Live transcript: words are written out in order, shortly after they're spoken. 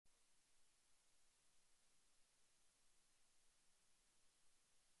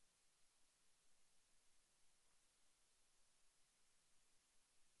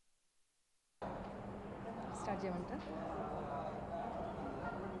చేయమంటారా?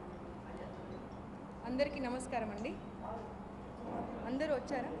 అందరికీ నమస్కారం అండి. అందరూ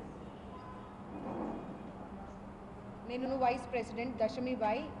వచ్చారా? నేను vice president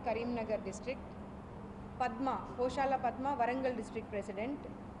దశమిబాయి, Karimnagar district. Padma, Poshala Padma, Warangal district president.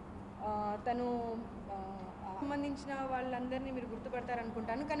 తను సంబంధించిన వాళ్ళందరినీ మీరు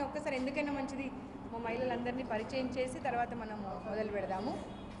గుర్తుపడతారనుకుంటాను, కానీ ఒక్కసారి ఎందుకైనా మంచిది మా మహిళలందరినీ పరిచయం చేసి తర్వాత మనం మొదలు పెడదాము.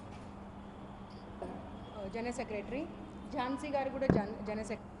 జనరల్ సెక్రటరీ ఝాన్సీ గారు కూడా జనరల్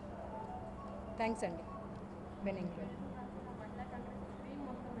సెక్రటరీ. థ్యాంక్స్ అండి. బెనింగ్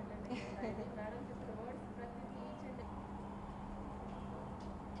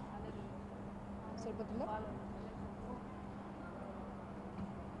సరిపోతుందా?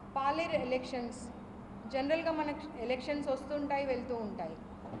 పాలేరు ఎలక్షన్స్ జనరల్గా మనకు ఎలక్షన్స్ వస్తుంటాయి, వెళ్తూ ఉంటాయి.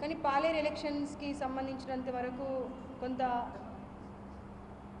 కానీ పాలేరు ఎలక్షన్స్కి సంబంధించినంత వరకు కొంత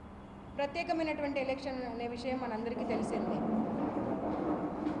ప్రత్యేకమైనటువంటి ఎలక్షన్ అనే విషయం మనందరికీ తెలిసిందే.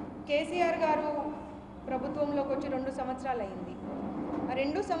 కేసీఆర్ గారు ప్రభుత్వంలోకి వచ్చి 2 సంవత్సరాలు అయింది. ఆ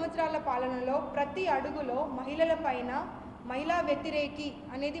 2 సంవత్సరాల పాలనలో ప్రతి అడుగులో మహిళల పైన మహిళా వ్యతిరేకి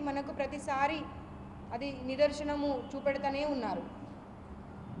అనేది మనకు ప్రతిసారి అది నిదర్శనము చూపెడుతూనే ఉన్నారు.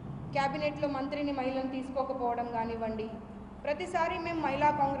 క్యాబినెట్లో మంత్రిని మహిళను తీసుకోకపోవడం కానివ్వండి, ప్రతిసారి మేము మహిళా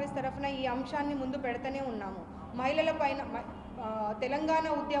కాంగ్రెస్ తరఫున ఈ అంశాన్ని ముందు పెడుతూనే ఉన్నాము. మహిళల పైన తెలంగాణ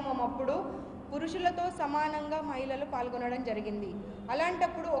ఉద్యమం అప్పుడు పురుషులతో సమానంగా మహిళలు పాల్గొనడం జరిగింది.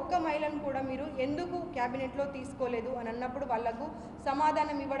 అలాంటప్పుడు ఒక్క మహిళను కూడా మీరు ఎందుకు క్యాబినెట్లో తీసుకోలేదు అని అన్నప్పుడు వాళ్లకు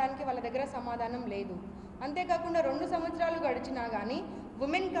సమాధానం ఇవ్వడానికి వాళ్ళ దగ్గర సమాధానం లేదు. అంతేకాకుండా 2 సంవత్సరాలు గడిచినా కానీ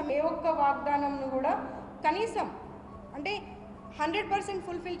ఉమెన్ ఏ ఒక్క వాగ్దానంను కూడా కనీసం అంటే 100%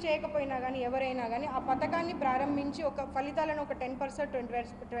 ఫుల్ఫిల్ చేయకపోయినా కానీ ఎవరైనా కానీ ఆ పథకాన్ని ప్రారంభించి ఒక ఫలితాలను ఒక 10%,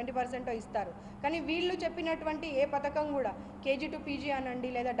 20% ఇస్తారు. కానీ వీళ్ళు చెప్పినటువంటి ఏ పథకం కూడా కేజీ టు పీజీ అనండి,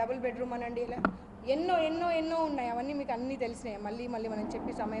 లేదా డబుల్ బెడ్రూమ్ అనండి, ఎన్నో ఎన్నో ఎన్నో ఉన్నాయి. అవన్నీ మీకు అన్నీ తెలిసినాయి. మళ్ళీ మనం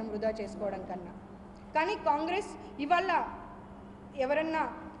చెప్పి సమయం వృధా చేసుకోవడం కన్నా. కానీ కాంగ్రెస్ ఇవాళ ఎవరన్నా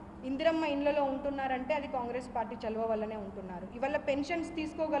ఇందిరమ్మ ఇండ్లలో ఉంటున్నారంటే అది కాంగ్రెస్ పార్టీ చలువ వల్లనే ఉంటున్నారు. ఇవాళ పెన్షన్స్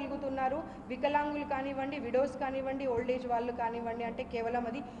తీసుకోగలుగుతున్నారు. వికలాంగులు కానివ్వండి, విడోస్ కానివ్వండి, ఓల్డ్ ఏజ్ వాళ్ళు కానివ్వండి, అంటే కేవలం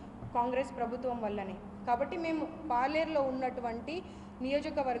అది కాంగ్రెస్ ప్రభుత్వం వల్లనే. కాబట్టి మేము పాలేరులో ఉన్నటువంటి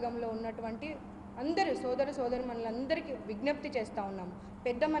నియోజకవర్గంలో ఉన్నటువంటి అందరూ సోదరులందరికీ విజ్ఞప్తి చేస్తూ ఉన్నాము.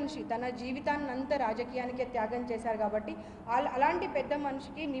 పెద్ద మనిషి తన జీవితాన్నంతా రాజకీయానికే త్యాగం చేశారు కాబట్టి అలాంటి పెద్ద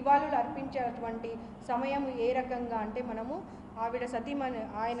మనిషికి నివాళులు అర్పించేటువంటి సమయం ఏ రకంగా అంటే మనము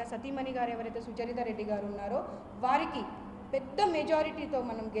ఆయన సతీమణి గారు ఎవరైతే సుచరిత రెడ్డి గారు ఉన్నారో వారికి పెద్ద మెజారిటీతో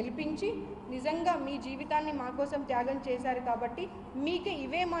మనం గెలిపించి, నిజంగా మీ జీవితాన్ని మా కోసం త్యాగం చేశారు కాబట్టి మీకే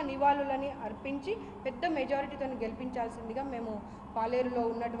ఇవే మా నివాళులని అర్పించి పెద్ద మెజారిటీతో గెలిపించాల్సిందిగా మేము పాలేరులో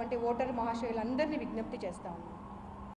ఉన్నటువంటి ఓటర్ మహాశయులందరినీ విజ్ఞప్తి చేస్తా ఉన్నాం.